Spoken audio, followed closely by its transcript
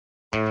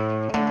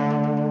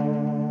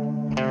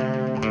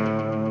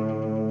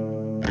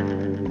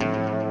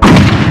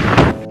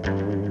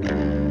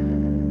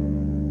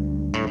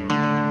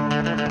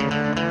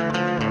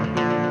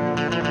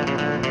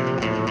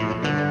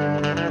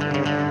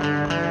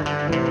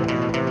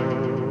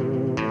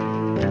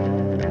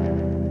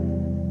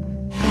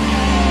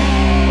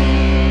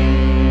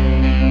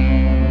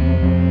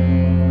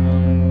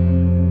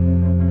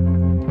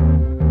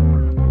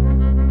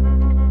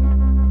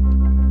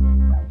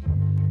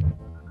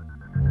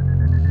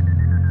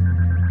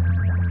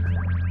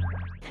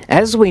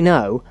As we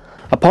know,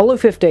 Apollo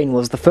 15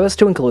 was the first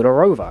to include a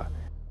rover.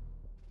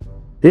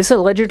 This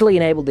allegedly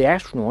enabled the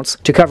astronauts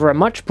to cover a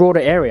much broader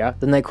area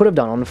than they could have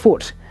done on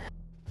foot.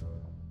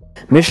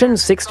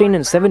 Missions 16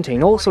 and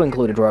 17 also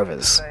included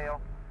rovers.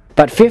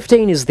 But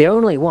 15 is the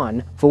only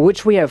one for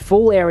which we have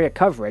full area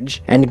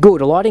coverage and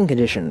good lighting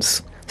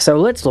conditions. So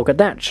let's look at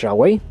that, shall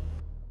we?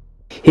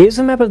 Here's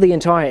a map of the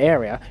entire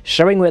area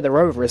showing where the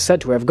rover is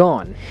said to have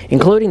gone,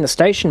 including the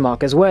station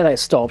markers where they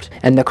stopped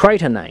and the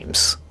crater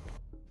names.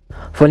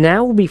 For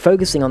now, we'll be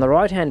focusing on the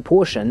right-hand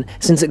portion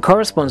since it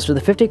corresponds to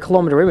the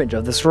 50-kilometer image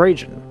of this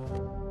region.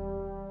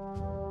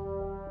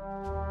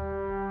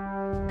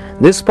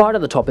 This part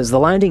at the top is the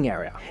landing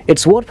area.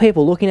 It's what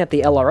people looking at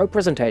the LRO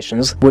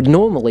presentations would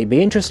normally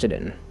be interested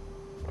in.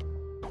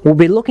 We'll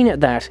be looking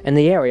at that and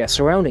the area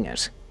surrounding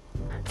it.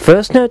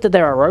 First note that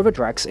there are rover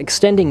tracks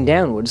extending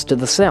downwards to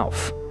the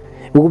south.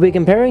 We'll be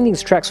comparing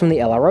these tracks from the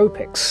LRO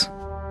pics.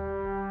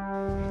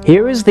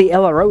 Here is the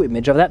LRO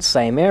image of that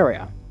same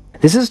area.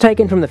 This is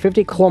taken from the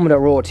 50-kilometer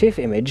raw TIFF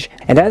image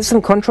and adds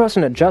some contrast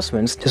and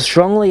adjustments to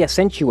strongly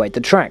accentuate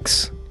the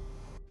tracks.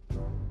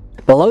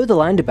 Below the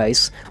lander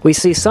base, we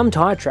see some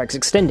tyre tracks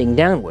extending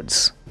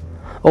downwards.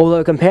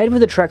 Although compared with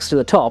the tracks to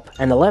the top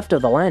and the left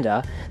of the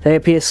lander, they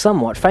appear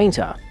somewhat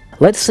fainter.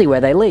 Let's see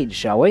where they lead,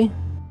 shall we?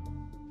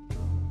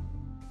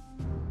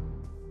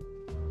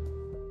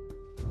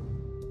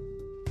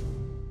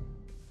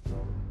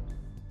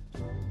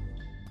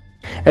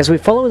 As we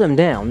follow them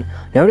down,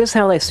 notice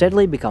how they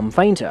steadily become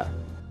fainter.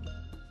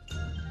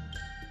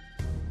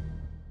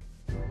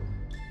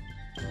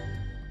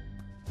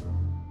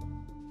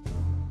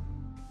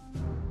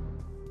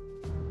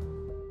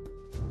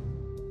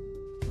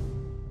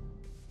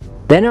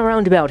 Then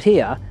around about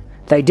here,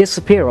 they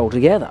disappear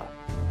altogether.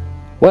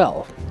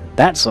 Well,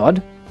 that's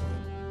odd.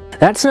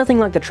 That's nothing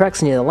like the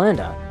tracks near the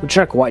lander, which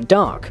are quite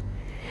dark.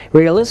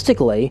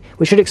 Realistically,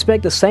 we should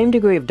expect the same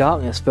degree of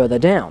darkness further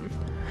down.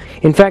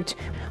 In fact,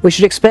 we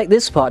should expect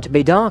this part to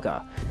be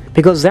darker,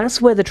 because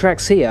that's where the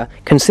tracks here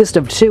consist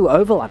of two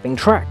overlapping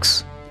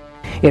tracks.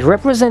 It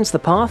represents the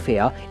path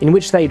here in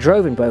which they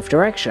drove in both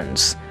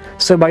directions,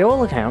 so by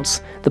all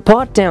accounts, the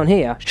part down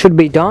here should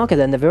be darker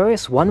than the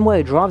various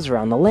one-way drives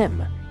around the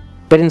LEM,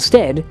 but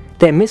instead,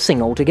 they're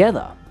missing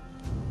altogether.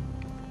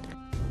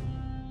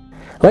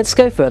 Let's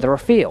go further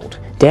afield,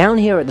 down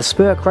here at the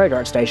Spur crater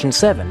at Station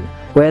 7,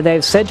 where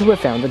they've said to have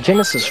found the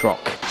Genesis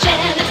rock.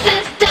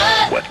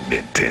 What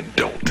Nintendo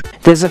don't.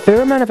 There's a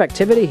fair amount of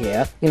activity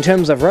here in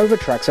terms of rover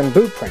tracks and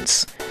boot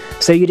prints,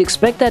 so you'd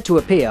expect that to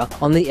appear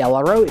on the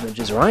LRO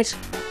images, right?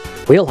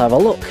 We'll have a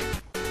look.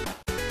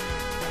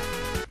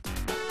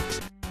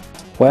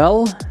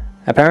 Well,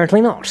 apparently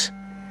not.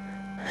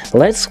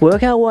 Let's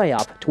work our way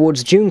up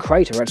towards Dune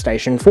Crater at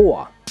Station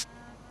 4.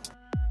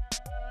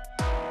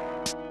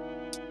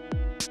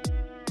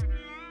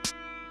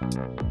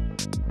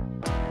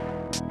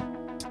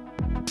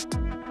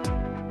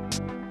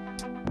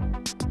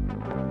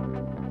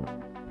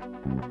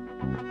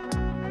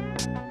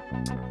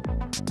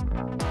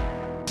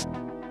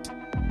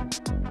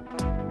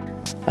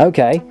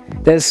 Okay,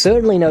 there's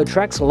certainly no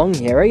tracks along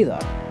here either.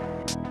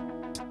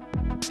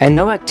 And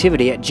no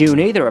activity at Dune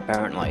either,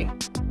 apparently.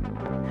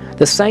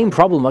 The same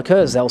problem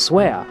occurs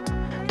elsewhere.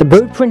 The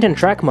boot print and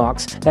track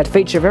marks that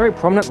feature very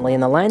prominently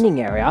in the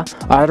landing area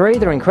are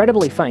either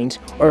incredibly faint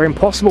or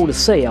impossible to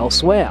see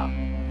elsewhere.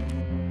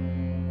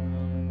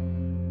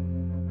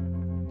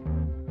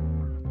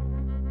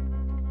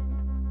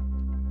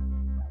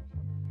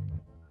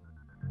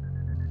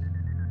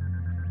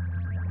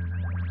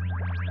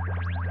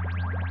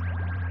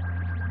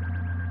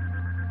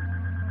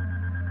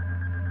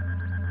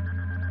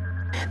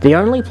 The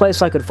only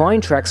place I could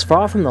find tracks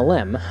far from the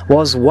LEM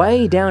was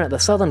way down at the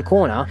southern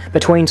corner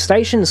between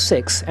Stations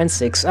 6 and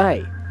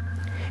 6A.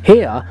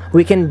 Here,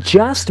 we can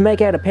just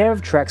make out a pair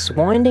of tracks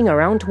winding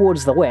around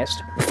towards the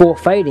west before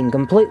fading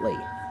completely.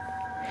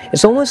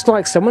 It's almost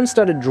like someone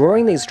started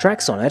drawing these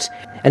tracks on it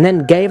and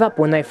then gave up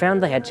when they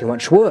found they had too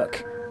much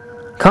work.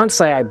 Can't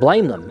say I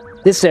blame them,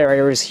 this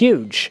area is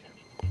huge.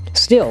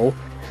 Still,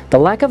 the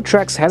lack of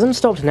tracks hasn't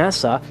stopped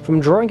NASA from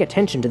drawing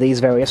attention to these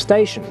various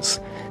stations.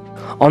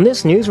 On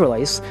this news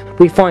release,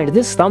 we find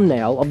this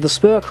thumbnail of the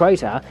Spur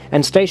crater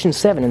and Station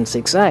 7 and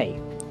 6A.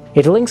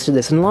 It links to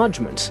this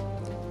enlargement.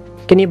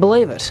 Can you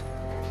believe it?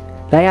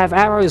 They have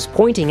arrows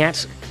pointing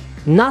at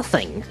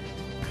nothing.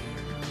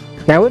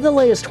 Now with the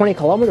latest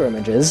 20-kilometer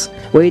images,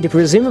 we'd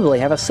presumably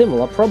have a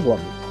similar problem,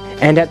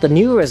 and at the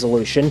new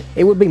resolution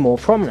it would be more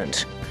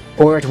prominent.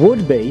 Or it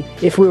would be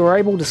if we were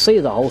able to see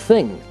the whole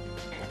thing.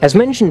 As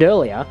mentioned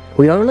earlier,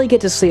 we only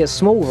get to see a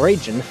small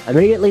region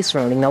immediately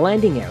surrounding the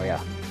landing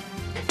area.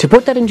 To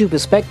put that into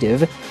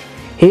perspective,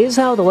 here's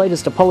how the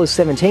latest Apollo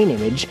 17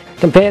 image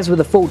compares with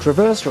the full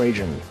traverse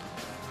region.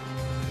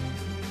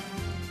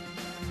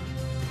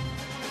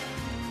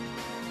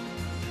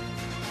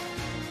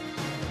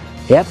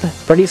 Yep,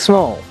 pretty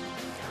small.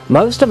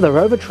 Most of the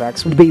rover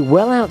tracks would be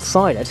well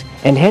outside it,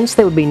 and hence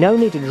there would be no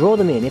need to draw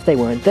them in if they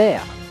weren't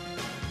there.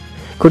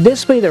 Could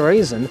this be the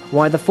reason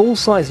why the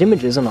full-sized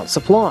images are not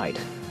supplied?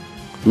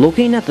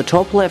 Looking at the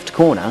top left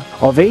corner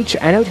of each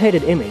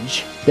annotated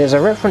image, there's a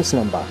reference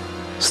number,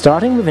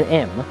 starting with an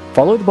M,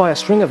 followed by a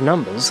string of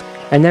numbers,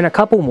 and then a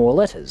couple more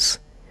letters.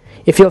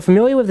 If you're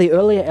familiar with the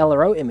earlier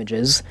LRO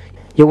images,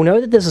 you'll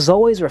know that this is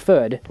always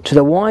referred to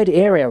the wide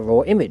area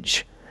raw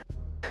image,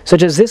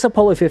 such as this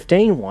Apollo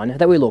 15 one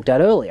that we looked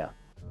at earlier.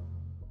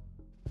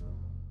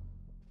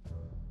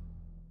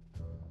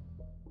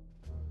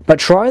 But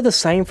try the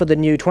same for the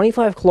new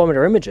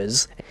 25km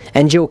images,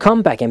 and you'll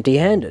come back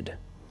empty-handed.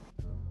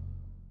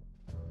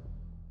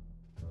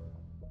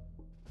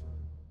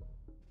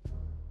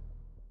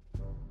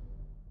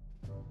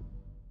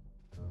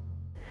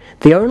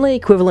 The only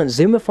equivalent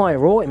Zoomify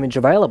raw image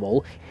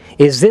available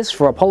is this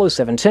for Apollo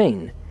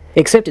 17,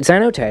 except it's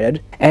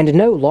annotated and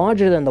no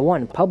larger than the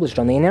one published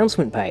on the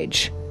announcement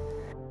page.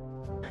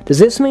 Does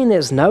this mean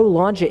there's no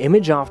larger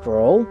image after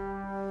all?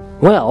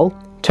 Well,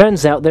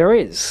 turns out there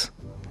is.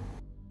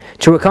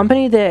 To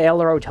accompany their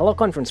LRO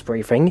teleconference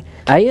briefing,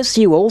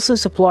 ASU also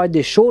supplied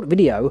this short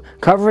video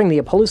covering the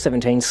Apollo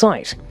 17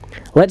 site.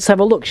 Let's have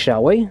a look,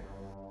 shall we?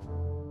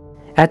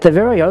 At the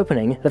very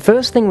opening, the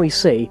first thing we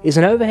see is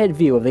an overhead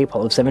view of the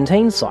Apollo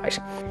 17 site,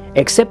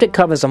 except it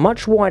covers a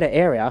much wider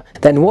area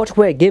than what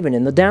we're given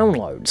in the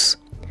downloads.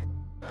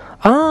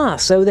 Ah,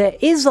 so there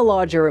is a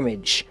larger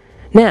image!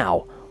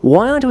 Now,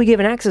 why aren't we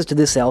given access to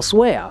this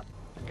elsewhere?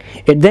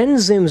 It then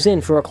zooms in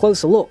for a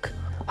closer look,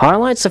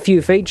 highlights a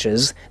few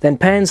features, then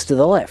pans to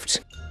the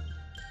left.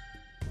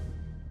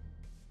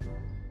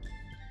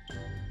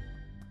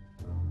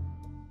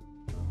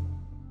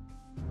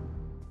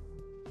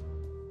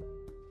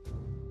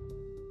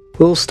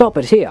 We'll stop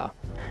it here.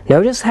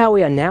 Notice how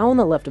we are now on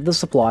the left of the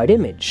supplied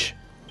image.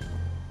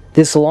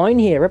 This line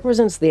here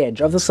represents the edge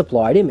of the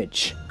supplied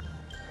image.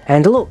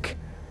 And look,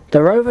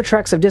 the rover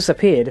tracks have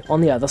disappeared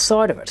on the other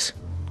side of it.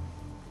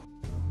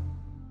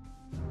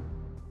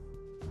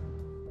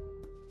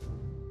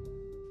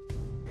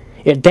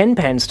 It then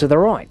pans to the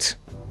right.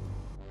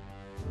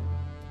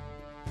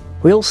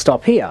 We'll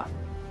stop here.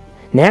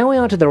 Now we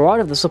are to the right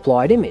of the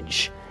supplied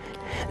image.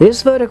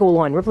 This vertical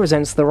line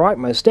represents the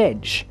rightmost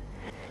edge.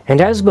 And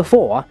as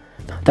before,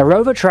 the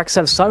rover tracks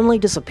have suddenly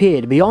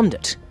disappeared beyond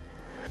it.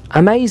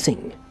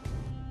 Amazing!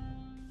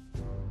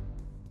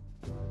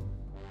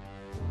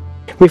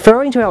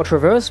 Referring to our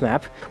traverse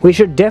map, we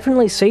should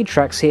definitely see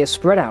tracks here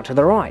spread out to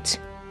the right,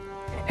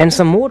 and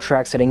some more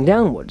tracks heading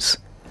downwards.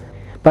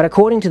 But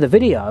according to the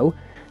video,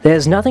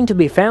 there's nothing to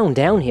be found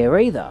down here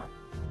either.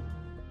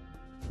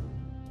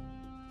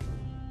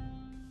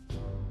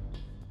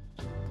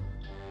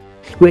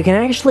 We can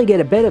actually get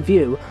a better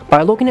view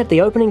by looking at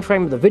the opening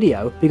frame of the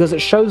video because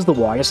it shows the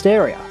widest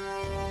area.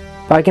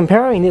 By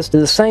comparing this to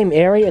the same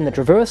area in the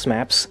traverse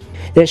maps,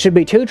 there should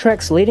be two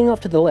tracks leading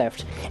off to the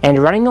left and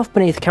running off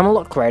beneath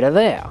Camelot Crater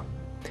there.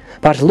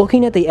 But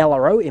looking at the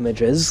LRO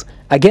images,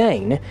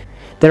 again,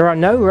 there are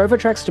no rover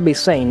tracks to be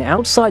seen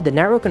outside the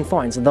narrow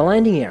confines of the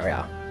landing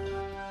area.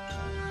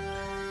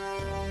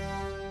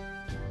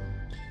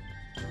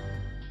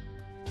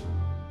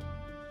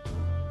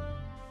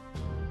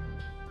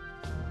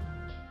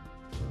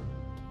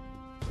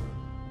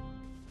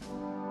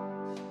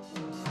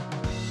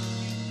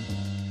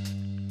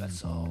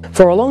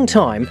 For a long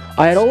time,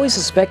 I had always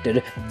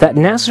suspected that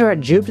NASA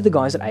had duped the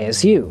guys at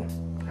ASU.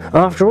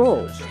 After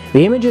all,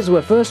 the images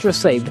were first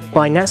received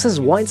by NASA's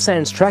White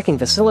Sands tracking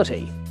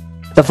facility.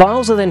 The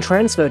files are then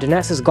transferred to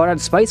NASA's Goddard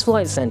Space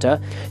Flight Center,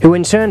 who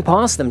in turn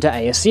passed them to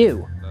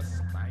ASU.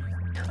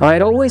 I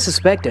had always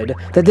suspected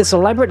that this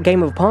elaborate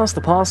game of pass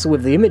the parcel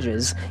with the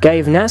images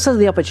gave NASA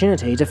the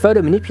opportunity to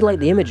photo manipulate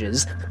the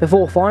images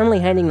before finally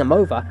handing them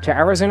over to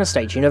Arizona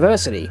State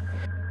University.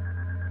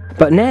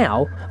 But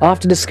now,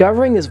 after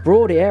discovering this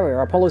broad area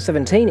Apollo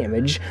 17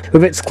 image,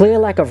 with its clear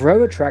lack of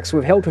rover tracks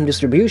withheld from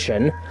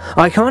distribution,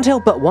 I can't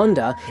help but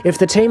wonder if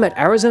the team at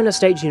Arizona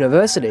State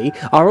University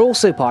are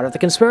also part of the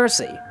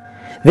conspiracy.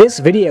 This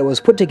video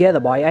was put together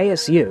by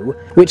ASU,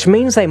 which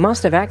means they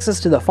must have access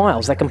to the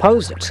files that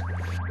composed it.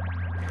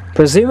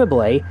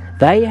 Presumably,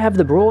 they have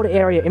the broad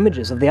area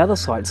images of the other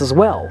sites as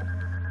well.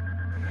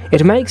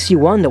 It makes you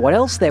wonder what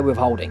else they're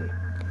withholding.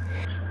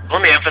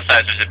 Let me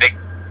emphasize there's a big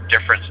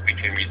difference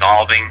between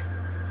resolving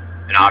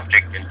an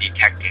object and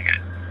detecting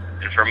it.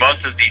 And for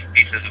most of these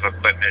pieces of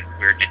equipment,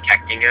 we're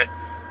detecting it,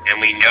 and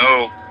we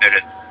know that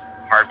it's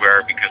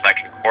hardware because I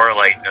can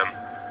correlate them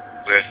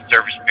with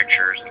surface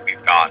pictures that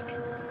we've got,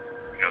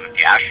 that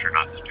the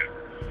astronauts took.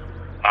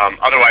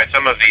 Otherwise,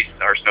 some of these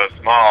are so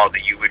small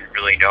that you wouldn't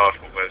really know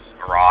if it was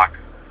a rock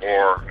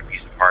or a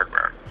piece of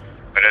hardware.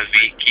 But as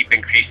we keep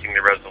increasing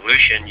the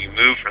resolution, you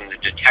move from the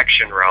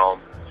detection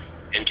realm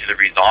into the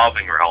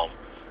resolving realm.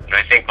 And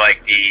I think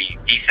like the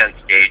descent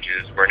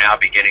stages, we're now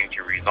beginning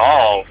to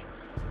resolve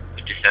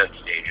the descent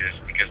stages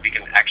because we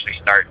can actually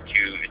start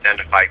to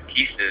identify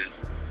pieces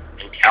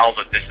and tell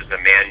that this is a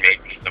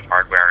man-made piece of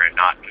hardware and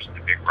not just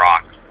a big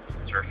rock on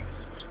the surface.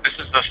 This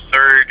is the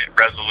third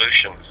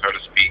resolution, so to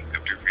speak,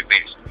 that we've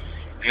released.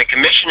 In the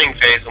commissioning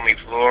phase, when we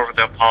flew over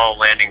the Apollo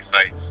landing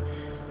sites,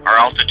 our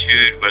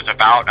altitude was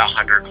about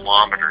 100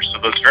 kilometers. So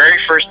those very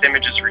first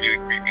images were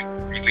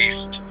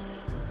released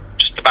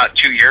just just about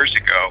 2 years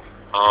ago,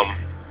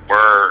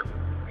 were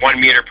 1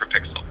 meter per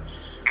pixel.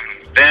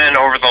 Then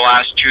over the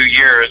last 2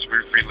 years,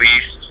 we've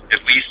released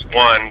at least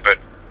one, but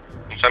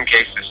in some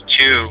cases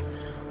 2,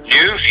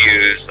 new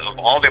views of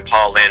all the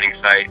Apollo landing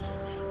sites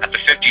at the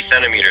 50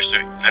 centimeters. So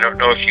I don't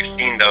know if you've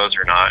seen those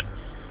or not.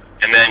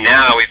 And then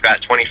now we've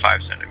got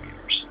 25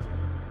 centimeters.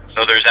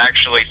 So there's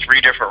actually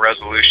 3 different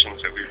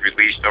resolutions that we've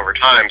released over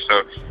time.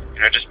 So,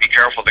 just be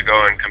careful to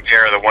go and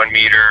compare the 1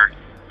 meter.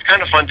 It's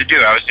kind of fun to do.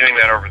 I was doing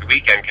that over the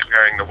weekend,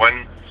 comparing the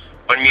 1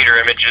 meter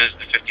images,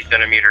 the 50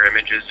 centimeter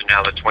images, and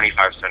now the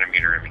 25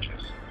 centimeter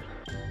images.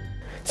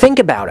 Think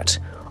about it.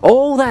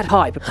 All that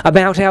hype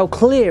about how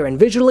clear and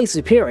visually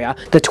superior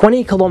the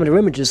 20-kilometer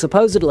images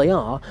supposedly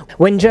are,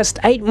 when just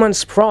 8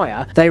 months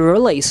prior they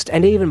released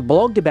and even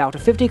blogged about a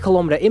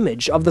 50-kilometer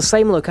image of the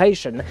same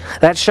location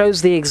that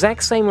shows the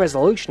exact same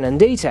resolution and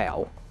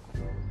detail.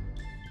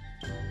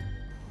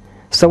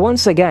 So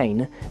once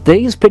again,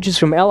 these pictures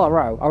from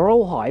LRO are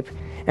all hype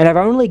and have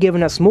only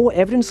given us more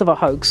evidence of a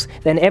hoax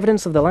than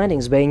evidence of the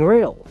landings being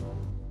real.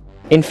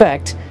 In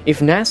fact, if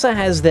NASA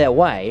has their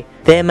way,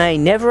 there may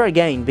never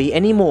again be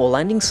any more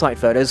landing site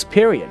photos,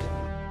 period.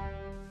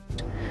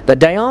 The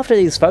day after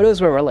these photos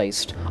were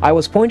released, I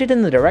was pointed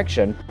in the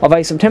direction of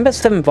a September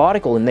 7th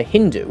article in the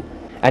Hindu,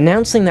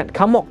 announcing that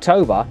come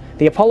October,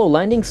 the Apollo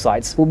landing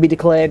sites will be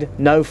declared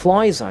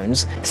no-fly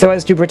zones so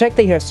as to protect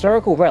the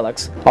historical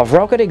relics of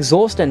rocket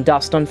exhaust and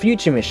dust on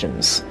future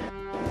missions.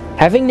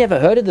 Having never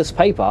heard of this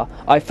paper,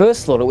 I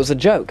first thought it was a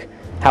joke.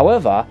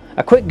 However,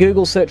 a quick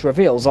Google search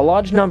reveals a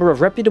large number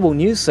of reputable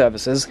news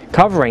services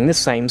covering the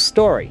same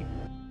story.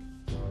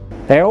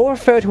 They all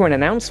refer to an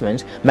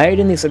announcement made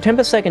in the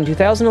September 2nd,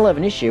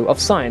 2011 issue of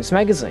Science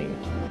magazine.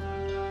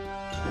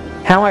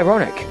 How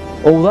ironic.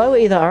 Although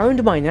either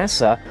owned by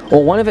NASA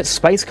or one of its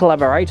space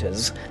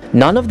collaborators,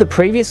 none of the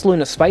previous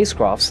lunar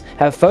spacecrafts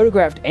have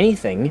photographed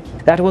anything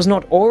that was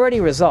not already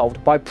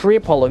resolved by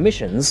pre-Apollo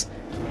missions,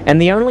 and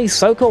the only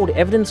so-called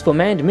evidence for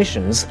manned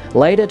missions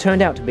later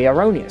turned out to be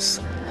erroneous,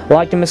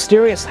 like the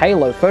mysterious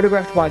halo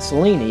photographed by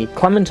Selene,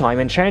 Clementine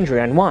and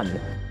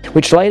Chandrayaan-1,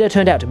 which later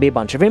turned out to be a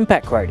bunch of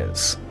impact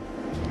craters.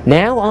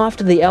 Now,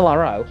 after the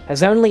LRO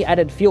has only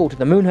added fuel to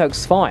the moon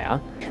hoax fire,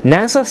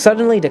 NASA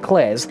suddenly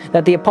declares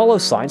that the Apollo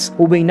sites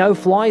will be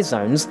no-fly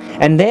zones,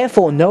 and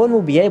therefore no one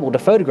will be able to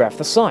photograph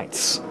the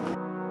sites.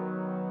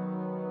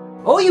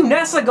 All you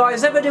NASA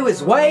guys ever do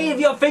is wave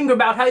your finger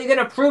about how you're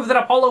going to prove that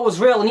Apollo was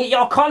real, and yet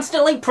you're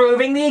constantly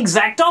proving the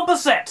exact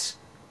opposite!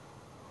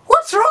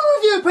 What's wrong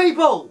with you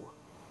people?